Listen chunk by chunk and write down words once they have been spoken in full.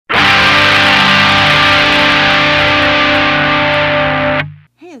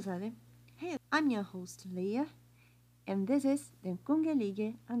I'm your host Leia, and this is the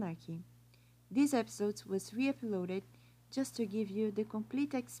Kungelige Anarchy. This episode was re-uploaded just to give you the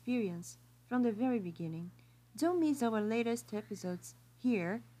complete experience from the very beginning. Don't miss our latest episodes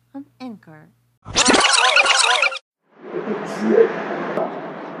here on Anchor. Mais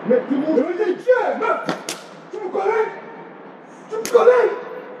tout le monde veut dire Dieu, meuf. Tu me connais? Tu me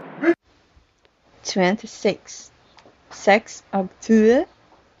connais? 26. Sex obtus.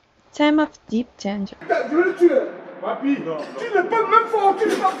 Time of deep danger. Je veux le tuer. Papi, tu n'es pas même fort, tu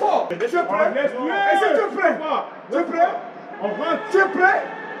n'es pas fort. Tu es prêt? Est-ce que tu es prêt? Tu es prêt? Tu es prêt?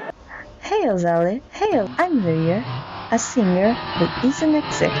 Hail, Zali. Hail, I'm Leia, a singer who isn't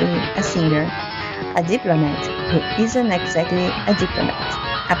exactly a singer, a diplomat who isn't exactly a diplomat,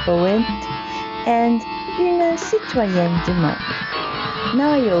 a poet, and une citoyenne du monde.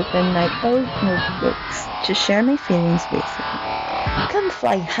 Now I open my old notebooks to share my feelings with you. Come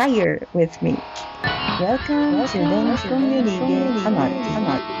fly higher with me. Welcome to Den Kungelige Anarchy,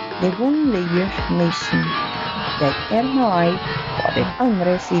 de Leiermation dat nooit på den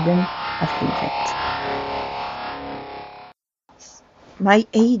andra sidan av livet. My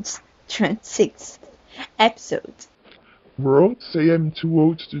age 26 episode. World say I'm too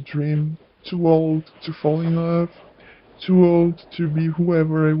old to dream, too old to fall in love, too old to be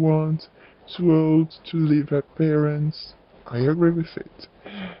whoever I want, too old to live at parents. I agree with it.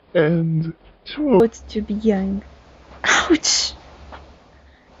 And too old To be young. Ouch!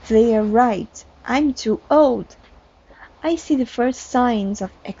 They are right. I'm too old. I see the first signs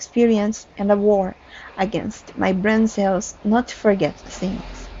of experience and a war against my brain cells not to forget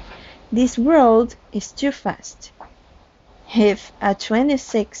things. This world is too fast. If a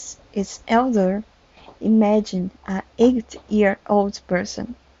 26 is elder, imagine a 8-year-old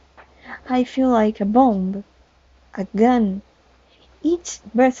person. I feel like a bomb, a gun. Each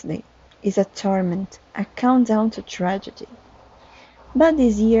birthday is a torment, a countdown to tragedy. But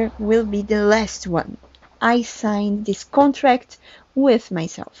this year will be the last one. I signed this contract with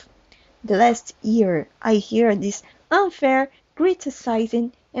myself. The last year I hear this unfair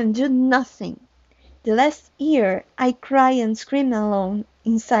criticizing and do nothing. The last year I cry and scream alone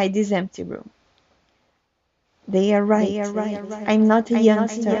inside this empty room. They are right. I'm not a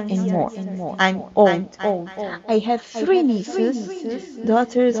youngster anymore. I'm old. I have 3 nieces,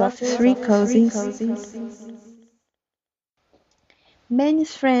 daughters of 3 cousins. Many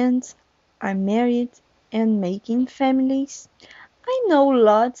friends are married and making families. I know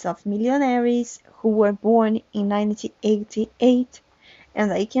lots of millionaires who were born in 1988,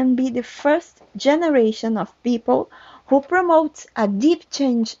 and I can be the first generation of people who promotes a deep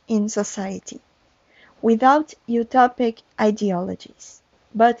change in society, without utopic ideologies,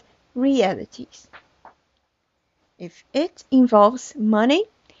 but realities. If it involves money,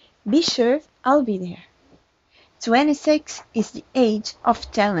 be sure I'll be there. 26 is the age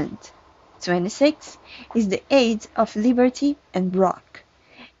of talent. 26 is the age of liberty and rock.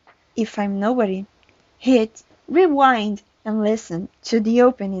 If I'm nobody, hit rewind and listen to the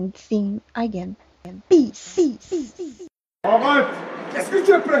opening theme again. Peace. Arrête. Est-ce que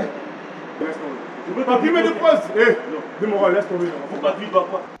tu es prêt? Papi, mets de pause. Dis-moi, laisse tomber. Faut pas tuer,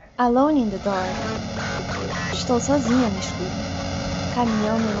 quoi. Alone in the dark. Estou sozinha no escuro,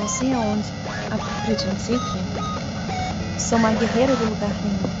 caminhando não sei aonde, a procura de não sei o que. Sou uma guerreira do lugar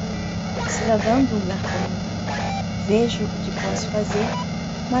nenhum, cidadã do lugar comum. Vejo o que posso fazer,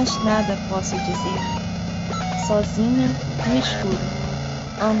 mas nada posso dizer. Sozinha no escuro,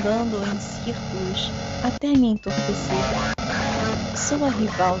 andando em círculos até me entorpecer. Sou a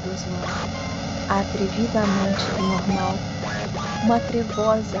rival do usuário, a atrevida amante do normal, uma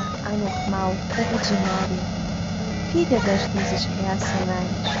trevosa, anormal, ordinária, filha das luzes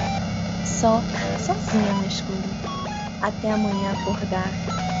reacionárias, sozinha no escuro, até amanhã acordar,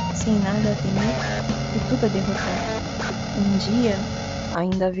 sem nada a temer e tudo a derrotar. Um dia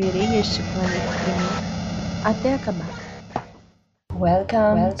ainda verei este planeta tremer até acabar.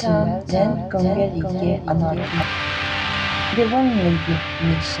 Welcome to Den Kungelige Anarchy, the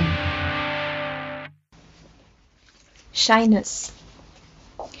Leiermation. Shyness.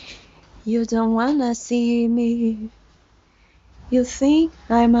 You don't wanna see me. You think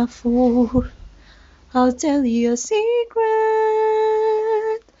I'm a fool. I'll tell you a secret.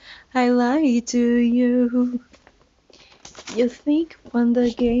 I lie to you. You think won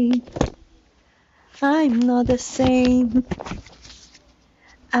the game. I'm not the same.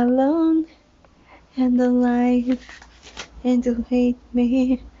 Alone and alive. And you hate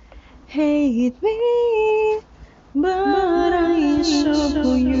me. But I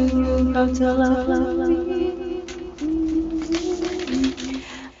show you how to love me.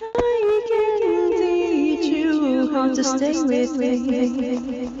 I can to stay with me.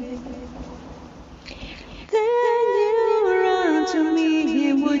 Then you run to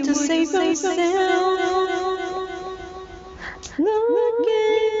me, would to save yourself. Look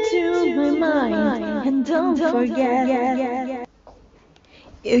into my mind and don't forget.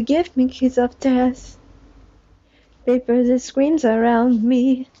 You gave me kiss of death, papers and screens around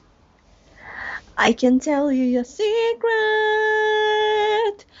me. I can tell you your secret.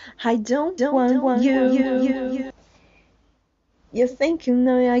 I don't want you. You think you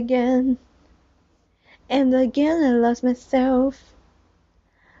know again, and again I lost myself.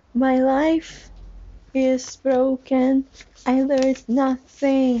 My life is broken. I learned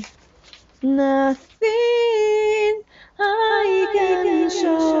nothing. I can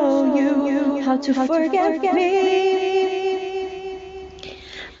show you how to forget me.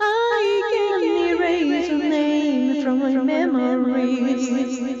 I can erase your name from my memories.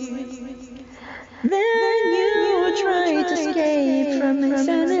 Then you try to escape from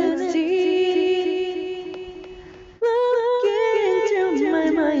insanity. Look into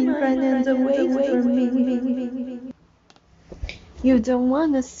my mind, running away from me. You don't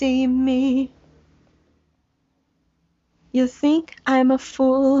wanna see me. You think I'm a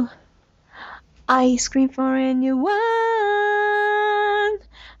fool. I scream for anyone.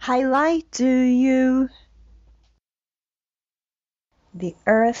 I lie to you. The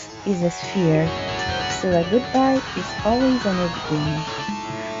earth is a sphere, so a goodbye is always an beginning.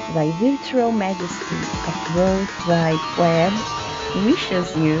 Thy virtual majesty of World Wide Web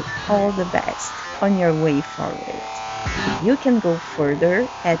wishes you all the best on your way forward. You can go further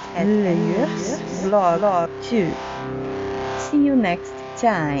at Lur's blog too. See you next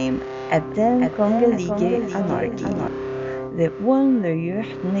time at Den Kongelige Anarchy, the One Lur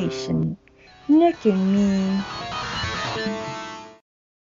Nation. Lekker me.